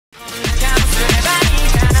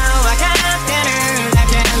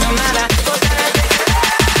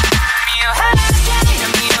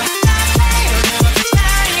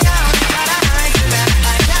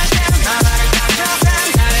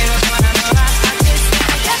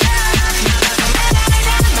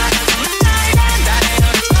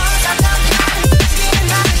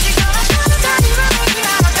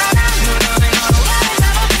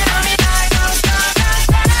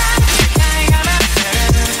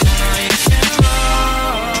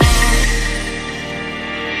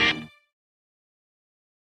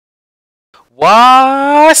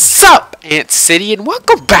What's up, Ant City, and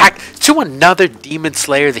welcome back to another Demon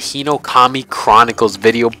Slayer, the Hinokami Chronicles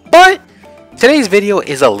video. But today's video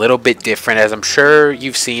is a little bit different, as I'm sure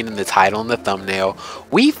you've seen in the title and the thumbnail.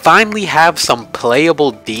 We finally have some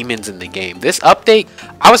playable demons in the game. This update,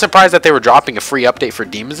 I was surprised that they were dropping a free update for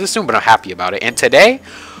demons this soon, but I'm happy about it. And today,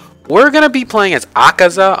 we're going to be playing as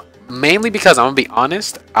Akaza, mainly because I'm going to be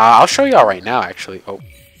honest. I'll show y'all right now, actually.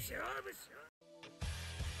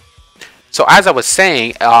 So as I was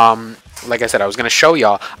saying, like I said, I was going to show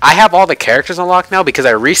y'all, I have all the characters unlocked now because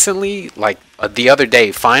I recently, the other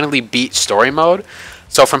day, finally beat story mode.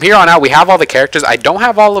 So from here on out, we have all the characters. I don't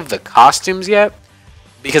have all of the costumes yet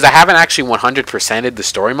because I haven't actually 100%ed the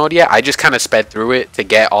story mode yet. I just kind of sped through it to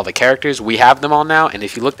get all the characters. We have them all now, and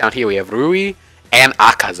if you look down here, we have Rui and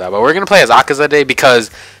Akaza. But we're going to play as Akaza today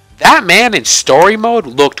because that man in story mode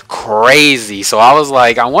looked crazy. So I was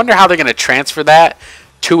like, I wonder how they're going to transfer that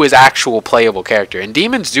to his actual playable character. And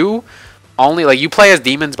demons do only, you play as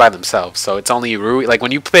demons by themselves, so it's only Rui. Like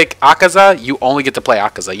when you pick Akaza, you only get to play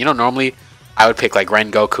Akaza. You know, normally I would pick like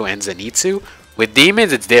Rengoku and Zenitsu. With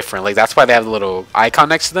demons, it's different. Like that's why they have the little icon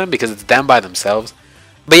next to them, because it's them by themselves.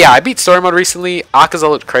 But yeah, I beat story mode recently. Akaza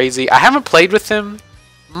looked crazy. I haven't played with him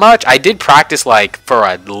much. I did practice like for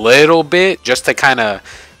a little bit just to kind of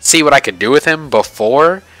see what I could do with him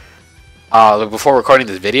before recording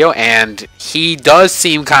this video, and he does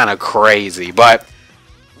seem kind of crazy. But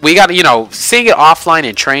we got, seeing it offline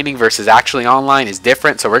and training versus actually online is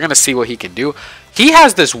different, so we're gonna see what he can do. He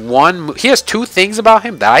has two things about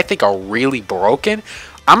him that I think are really broken.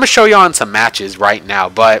 I'm gonna show you on some matches right now,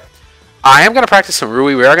 but I am gonna practice some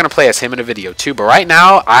Rui. We are gonna play as him in a video too, but right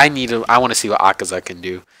now I want to see what Akaza can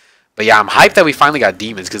do. But yeah, I'm hyped that we finally got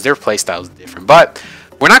demons because their playstyle is different. But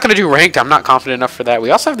we're not going to do ranked. I'm not confident enough for that.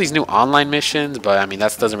 We also have these new online missions, but I mean,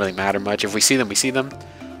 that doesn't really matter much. If we see them, we see them.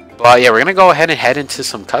 But yeah, we're going to go ahead and head into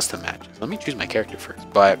some custom matches. Let me choose my character first.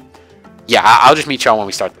 But yeah, I'll just meet y'all when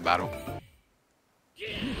we start the battle.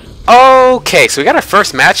 Okay, so we got our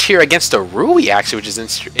first match here against a Rui, actually, which is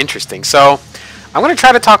interesting. So I'm going to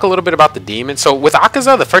try to talk a little bit about the demon. So with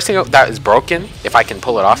Akaza, the first thing that is broken, if I can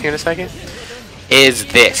pull it off here in a second, is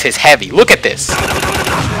this, his heavy. Look at this.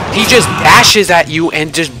 He just dashes at you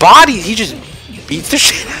and just he just beats the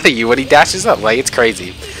shit out of you when he dashes up. Like, it's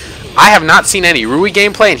crazy. I have not seen any Rui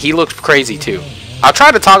gameplay, and he looks crazy too. I'll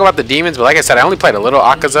try to talk about the demons, but like I said, I only played a little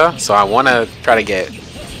Akaza, so I want to try to get...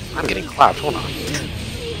 I'm getting clapped. Hold on.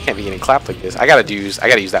 Can't be getting clapped like this. I gotta use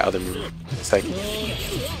that other move. It's like,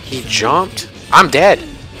 he jumped. I'm dead.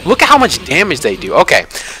 Look at how much damage they do. Okay,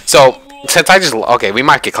 so since we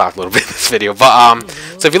might get clapped a little bit in this video, but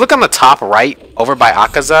so if you look on the top right over by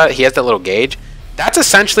Akaza, he has that little gauge. That's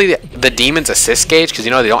essentially the demon's assist gauge, because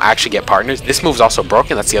they don't actually get partners. This move's also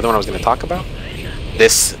broken. That's the other one I was going to talk about.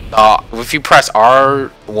 This if you press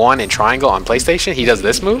R1 and triangle on PlayStation, he does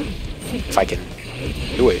this move. If I can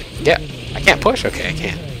do it. Yeah, I can't push. Okay, I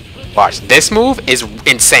can. Watch, this move is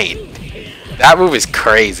insane. That move is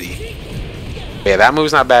crazy. Yeah, that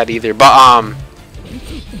move's not bad either, but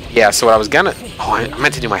yeah, so what I was gonna... Oh, I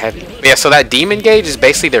meant to do my heavy. But yeah, so that demon gauge is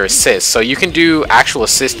basically their assist. So you can do actual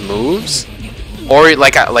assist moves, or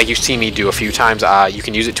like you see me do a few times, you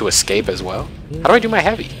can use it to escape as well. How do I do my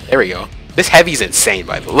heavy? There we go. This heavy's insane,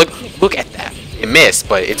 by the way. Look at that. It missed,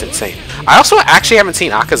 but it's insane. I also actually haven't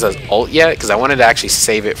seen Akaza's ult yet, because I wanted to actually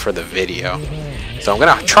save it for the video. So I'm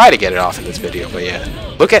gonna try to get it off in this video, but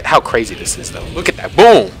yeah. Look at how crazy this is, though. Look at that.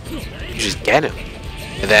 Boom! You just get him.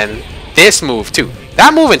 And then this move, too.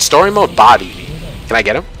 That move in story mode bodied me. Can I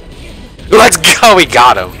get him? Let's go! We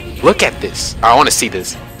got him. Look at this. I want to see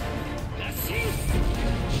this.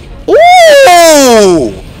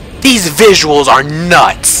 Ooh! These visuals are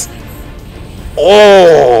nuts.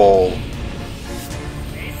 Oh!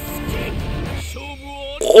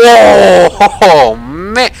 Oh,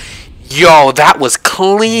 man. Yo, that was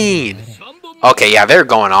clean. Okay, yeah, they're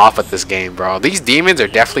going off at this game, bro. These demons are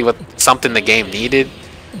definitely something the game needed.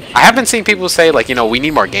 I have been seeing people say, we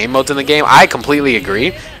need more game modes in the game. I completely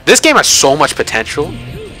agree. This game has so much potential.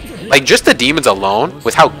 Like, just the demons alone,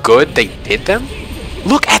 with how good they did them.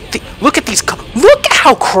 Look at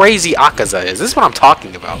how crazy Akaza is. This is what I'm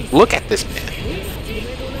talking about. Look at this man.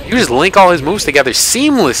 You just link all his moves together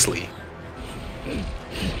seamlessly.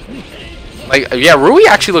 Like, yeah, Rui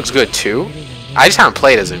actually looks good too. I just haven't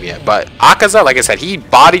played as him yet. But Akaza, like I said, he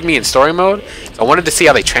bodied me in story mode. So I wanted to see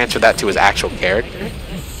how they transferred that to his actual character.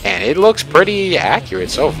 And it looks pretty accurate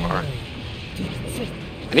so far.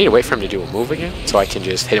 I need to wait for him to do a move again, so I can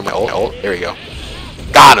just hit him with ult. There we go.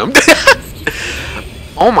 Got him!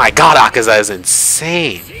 Oh my god, Akaza is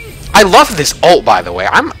insane. I love this ult, by the way.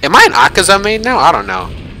 Am I an Akaza main now? I don't know.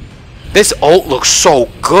 This ult looks so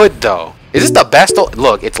good, though. Is this the best ult?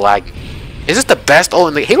 Look, it's lagging. Is this the best ult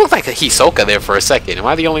in the... He looked like a Hisoka there for a second. Am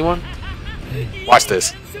I the only one? Watch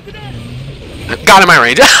this. Got in my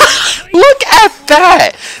range. Look at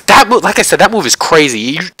that. That move, like I said, that move is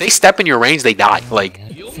crazy. They step in your range, they die. Like,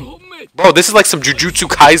 bro, this is like some Jujutsu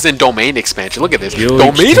Kaisen domain expansion. Look at this.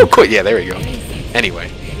 Domain or quit? Yeah, there we go.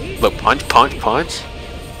 Anyway, look, punch, punch, punch.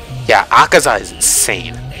 Yeah, Akaza is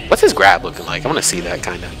insane. What's his grab looking like? I want to see that,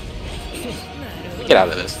 kind of. Get out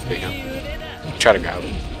of this. There you go. Try to grab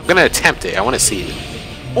it. I'm going to attempt it. I want to see it.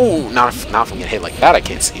 Oh, not if I'm getting hit like that, I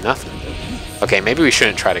can't see nothing. Okay, maybe we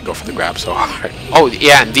shouldn't try to go for the grab so hard. Oh,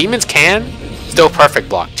 yeah, and demons can still perfect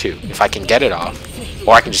block, too. If I can get it off.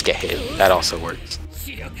 Or I can just get hit. That also works.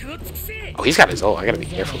 Oh, he's got his ult. I gotta be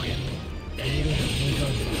careful here.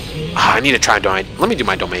 I need to try domain. Let me do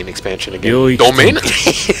my domain expansion again. Domain?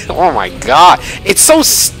 Oh my god. It's so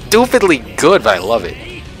stupidly good, but I love it.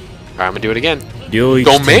 Alright, I'm gonna do it again.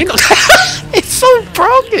 Domain? It's so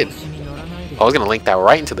broken. I was gonna link that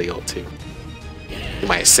right into the ult, too. Do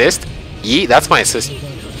my assist? Yeet, that's my assist.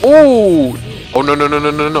 Ooh! Oh, no, no, no,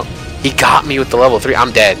 no, no, no. He got me with the level 3.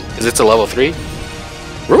 I'm dead. Because it's a level 3.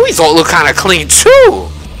 Rui's ult look kind of clean, too!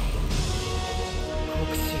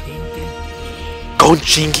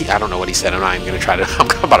 Gonchinki. I don't know what he said. I'm not even going to try to...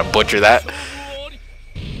 I'm about to butcher that.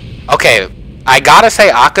 Okay. I gotta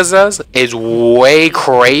say, Akaza's is way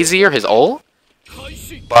crazier, his ult.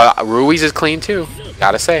 But Rui's is clean, too.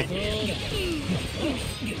 Gotta say.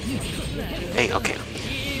 Dang, okay.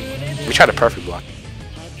 We tried a perfect block.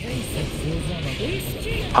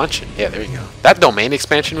 Punch it. Yeah, there you go. That domain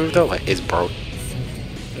expansion move, though, like, is broke.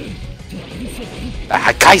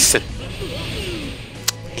 Kaisen.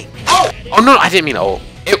 Oh, no, I didn't mean to ult.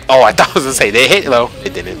 Oh, I thought I was going to say, they hit, though.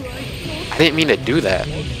 It didn't. I didn't mean to do that.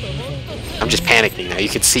 I'm just panicking now. You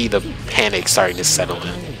can see the panic starting to settle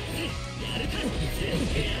in.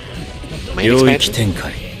 Domain expansion?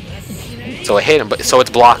 So it hit him, but so it's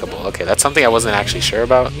blockable. Okay, that's something I wasn't actually sure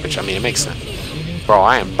about, which, I mean, it makes sense. Bro,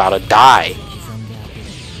 I am about to die.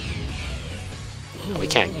 Oh, we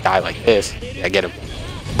can't die like this. Yeah, get him.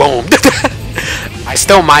 Boom. I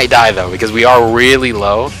still might die, though, because we are really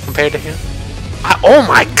low compared to him. Oh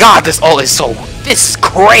my god, this ult is so... This is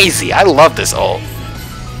crazy. I love this ult.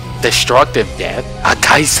 Destructive death.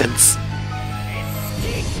 Akaisen's.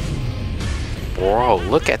 Bro,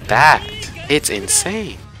 look at that. It's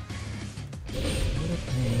insane.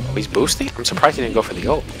 Oh, he's boosting? I'm surprised he didn't go for the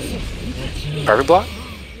ult. Perfect block?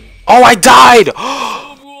 Oh, I died!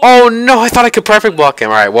 Oh no, I thought I could perfect block him.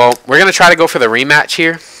 Alright, well, we're going to try to go for the rematch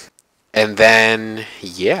here. And then,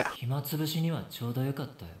 yeah.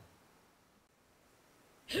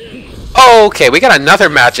 Okay, we got another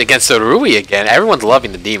match against the Rui again. Everyone's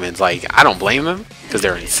loving the demons. Like, I don't blame them, because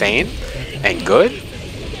they're insane and good.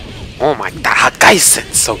 Oh my god,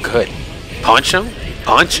 Hakaisen's so good. Punch him?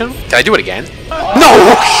 Punch him? Can I do it again?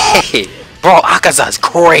 No way! Bro, Akaza's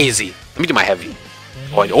crazy. Let me do my heavy.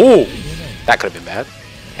 Oh, that could have been bad.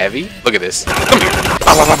 Heavy? Look at this. Come here.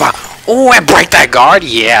 Oh, and break that guard?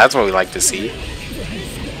 Yeah, that's what we like to see.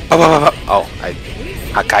 Oh,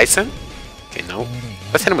 Hakaisen? Okay, no.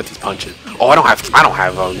 Let's hit him with these punches. Oh, I don't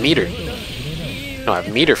have a meter. I don't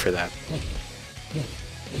have meter for that.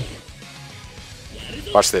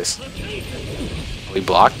 Watch this. We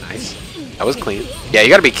blocked. Nice. That was clean. Yeah, you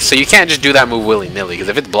gotta be... So you can't just do that move willy-nilly, because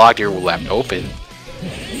if it's blocked, you're left open.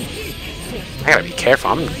 I gotta be careful.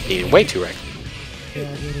 I'm being way too reckless.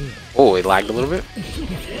 Oh, it lagged a little bit.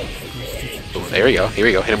 Oh, there we go. Here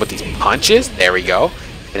we go. Hit him with these punches. There we go.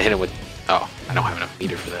 And hit him with... Oh, I don't have enough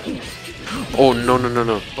meter for that. Oh, no, no, no,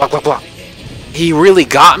 no. Block, block, block. He really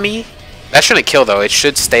got me. That shouldn't kill, though. It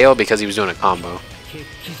should stale because he was doing a combo.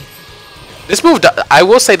 This move, I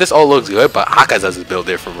will say this all looks good, but Akaza's is built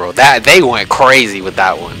different, bro. They went crazy with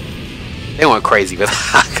that one. They went crazy with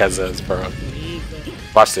Akaza's, bro.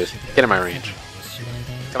 Watch this. Get in my range.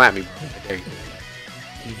 Come at me, bro. There you go.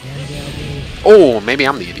 Oh, maybe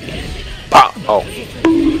I'm the idiot. Oh.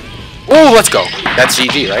 Oh, let's go. That's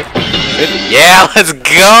GG, right? Yeah, let's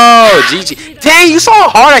go. GG. Dang, you saw how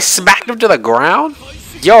hard I smacked him to the ground?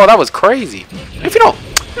 Yo, that was crazy. If you don't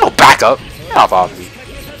back up, get off of me.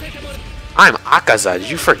 I'm Akaza. Did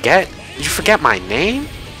you forget? Did you forget my name?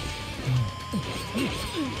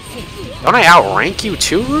 Don't I outrank you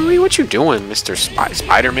too, Rui? What you doing, Mr.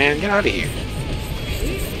 Spider-Man? Get out of here.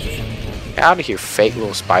 Get out of here, fake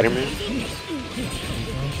little Spider-Man.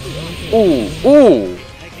 Ooh, ooh.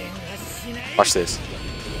 Watch this.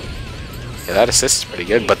 Yeah, that assist is pretty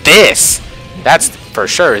good. But this, that's for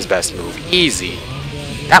sure his best move. Easy.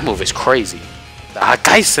 That move is crazy. The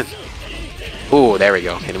Hakaisen. Ooh, there we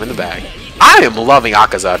go. Hit him in the bag. I am loving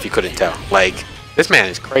Akaza, if you couldn't tell. Like, this man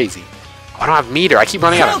is crazy. Oh, I don't have meter. I keep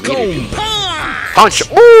running out of meter. Punch.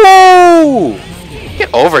 Ooh!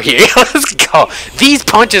 Get over here. Let's go. These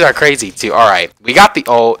punches are crazy, too. Alright, we got the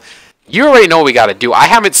ult. You already know what we got to do. I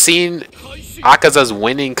haven't seen Akaza's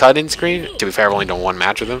winning cut-in screen. To be fair, I've only done one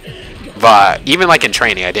match with him. But even like in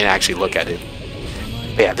training, I didn't actually look at it.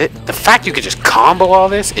 But yeah, the fact you could just combo all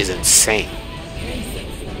this is insane.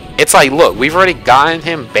 It's like, look, we've already gotten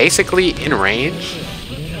him basically in range,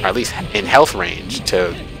 or at least in health range,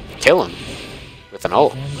 to kill him with an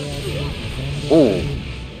ult. Ooh.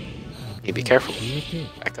 You be careful.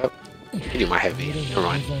 Back up. You do my heavy. Never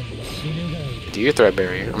mind. Do your threat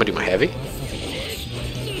barrier. I'm gonna do my heavy.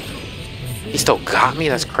 He still got me?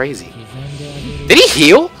 That's crazy. Did he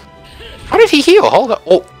heal? How did he heal? Hold up.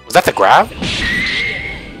 Oh, was that the grab?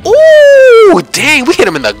 Ooh, dang, we hit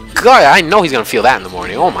him in the gut. I know he's gonna feel that in the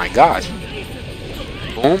morning. Oh my gosh.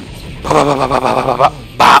 Boom.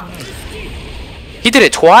 Bop. He did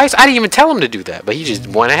it twice? I didn't even tell him to do that, but he just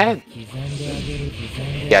went ahead.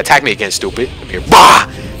 Yeah, attack me again, stupid. Come here. Bah!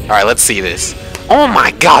 Alright, let's see this. Oh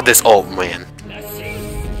my god, this ult, man.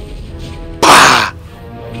 Bah!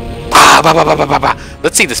 Bah, bah, bah, bah, bah, bah, bah.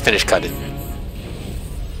 Let's see this finish cut in.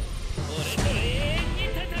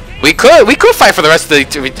 We could fight for the rest of the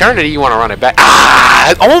eternity. You want to run it back?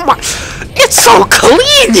 Ah! Oh my! It's so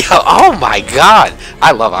clean, yo! Oh my god!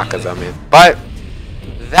 I love Akaza, man. But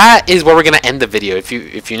that is where we're gonna end the video. If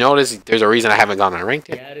you notice, there's a reason I haven't gone on ranked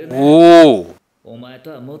yet. Ooh!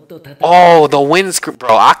 Oh, the win screen, bro.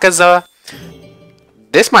 Akaza.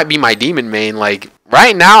 This might be my demon main. Like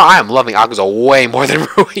right now, I am loving Akaza way more than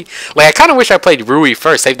Rui. Like I kind of wish I played Rui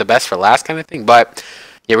first, save the best for last, kind of thing. But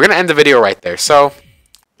yeah, we're gonna end the video right there. So.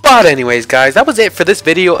 But anyways, guys, that was it for this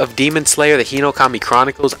video of Demon Slayer, the Hinokami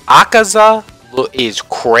Chronicles. Akaza is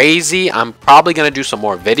crazy. I'm probably going to do some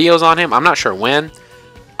more videos on him. I'm not sure when.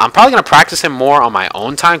 I'm probably going to practice him more on my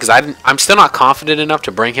own time because I'm still not confident enough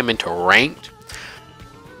to bring him into ranked.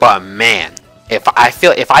 But man, if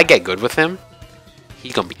I get good with him,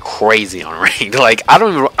 he's going to be crazy on ranked. Like I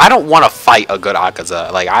don't want to fight a good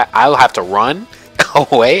Akaza. Like I'll have to run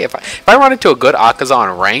away. If I run into a good Akaza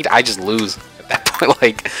on ranked, I just lose. That point,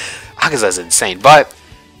 like Akaza is insane. But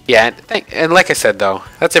yeah, and like I said though,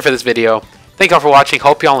 that's it for this video. Thank y'all for watching.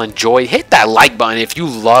 Hope y'all enjoyed. Hit that like button if you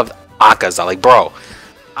loved Akaza. Like bro,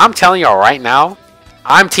 I'm telling y'all right now,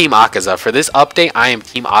 I'm team Akaza. For this update, I am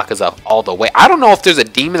team Akaza all the way. I don't know if there's a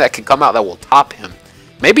demon that can come out that will top him.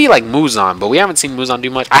 Maybe like Muzan, but we haven't seen Muzan do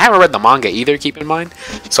much. I haven't read the manga either, keep in mind.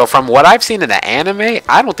 So from what I've seen in the anime,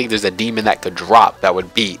 I don't think there's a demon that could drop that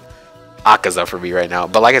would beat Akaza for me right now.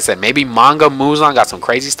 But like I said, maybe manga Muzan got some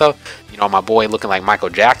crazy stuff. You know, my boy looking like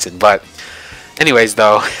Michael Jackson. But anyways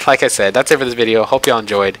though, like I said, that's it for this video. Hope y'all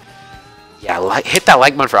enjoyed. Yeah, hit that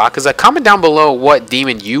like button for Akaza. Comment down below what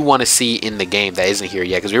demon you want to see in the game that isn't here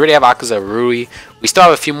yet. Because we already have Akaza, Rui. We still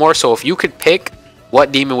have a few more. So if you could pick,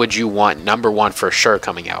 what demon would you want #1 for sure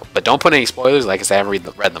coming out? But don't put any spoilers. Like I said, I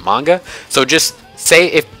haven't read the manga. So just say,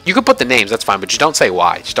 if you could put the names, that's fine. But just don't say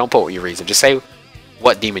why. Just don't put your reason. Just say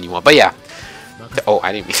what demon you want. But yeah. Oh,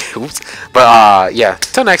 I didn't mean oops. But yeah,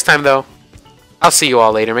 till next time though, I'll see you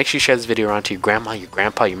all later. Make sure you share this video around to your grandma, your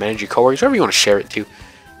grandpa, your manager, your coworkers, whoever you want to share it to,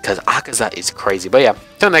 because Akaza is crazy. But yeah,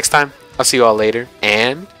 till next time, I'll see you all later,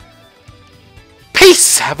 and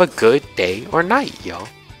peace. Have a good day or night, y'all.